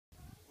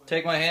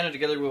Take my hand and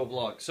together we'll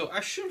vlog. So I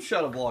should have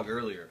shot a vlog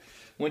earlier.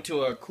 Went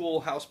to a cool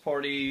house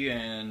party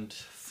and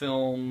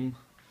film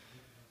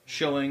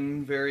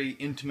showing, very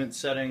intimate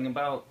setting,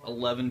 about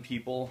 11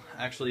 people,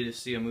 actually, to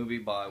see a movie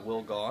by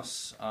Will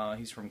Goss.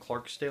 He's from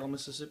Clarksdale,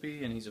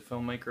 Mississippi, and he's a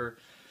filmmaker.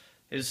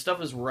 His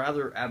stuff is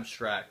rather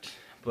abstract,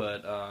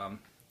 but I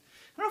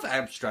don't know if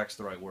abstract's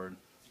the right word.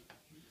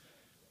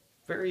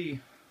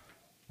 Very,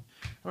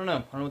 I don't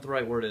know what the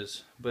right word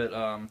is, but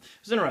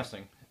it's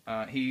interesting.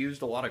 He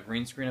used a lot of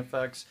green screen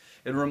effects.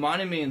 It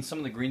reminded me in some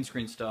of the green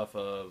screen stuff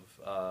of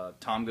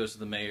Tom Goes to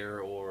the Mayor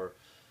or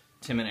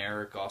Tim and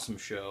Eric, Awesome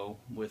Show,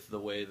 with the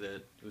way that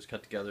it was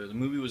cut together. The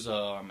movie was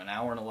an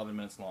hour and 11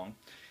 minutes long.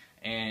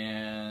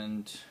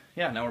 And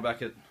yeah, now we're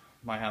back at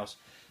my house.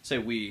 I say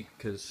we,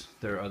 because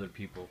there are other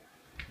people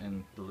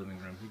in the living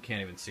room. You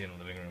can't even see it in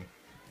the living room.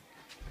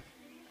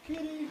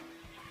 Kitty!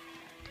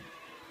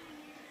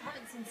 I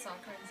haven't seen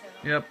soccer in so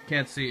long. Yep,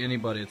 can't see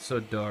anybody. It's so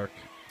dark.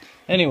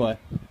 Anyway.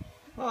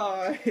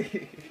 Hi!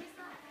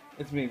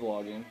 It's me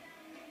vlogging.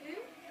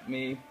 Who?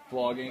 Me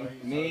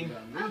vlogging. Me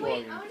Oh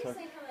wait, vlogging. I want to say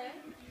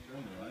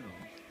hello.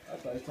 I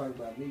thought he was talking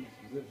about me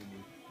specifically.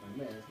 Like,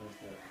 man, that's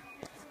messed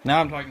up.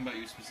 Now I'm talking about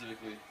you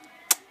specifically.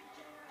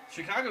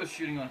 Chicago's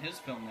shooting on his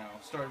film now.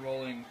 Started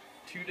rolling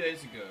 2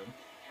 days ago.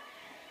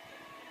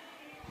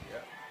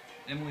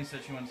 Yeah. Emily said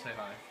she wanted to say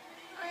hi.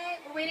 Alright,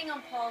 we're waiting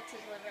on Paul to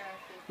deliver our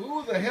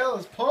food. Who the hell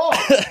is Paul?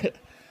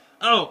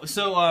 Oh,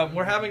 so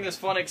we're having this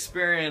fun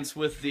experience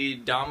with the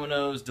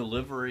Domino's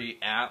delivery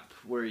app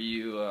where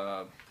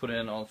you put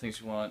in all the things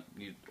you want,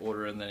 you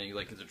order, and then you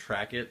get to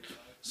track it.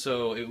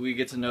 So we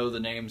get to know the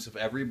names of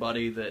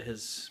everybody that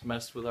has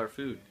messed with our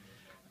food.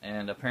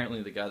 And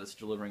apparently the guy that's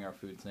delivering our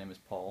food's name is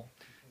Paul.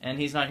 And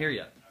he's not here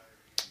yet.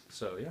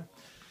 So, yeah.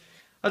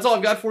 That's all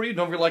I've got for you.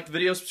 Don't forget to like the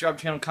video, subscribe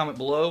to the channel, comment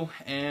below.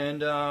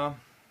 And I'm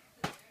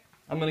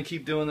going to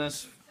keep doing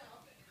this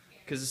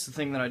because it's the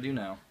thing that I do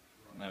now.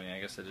 I mean, I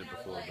guess I did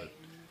before, but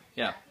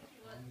yeah.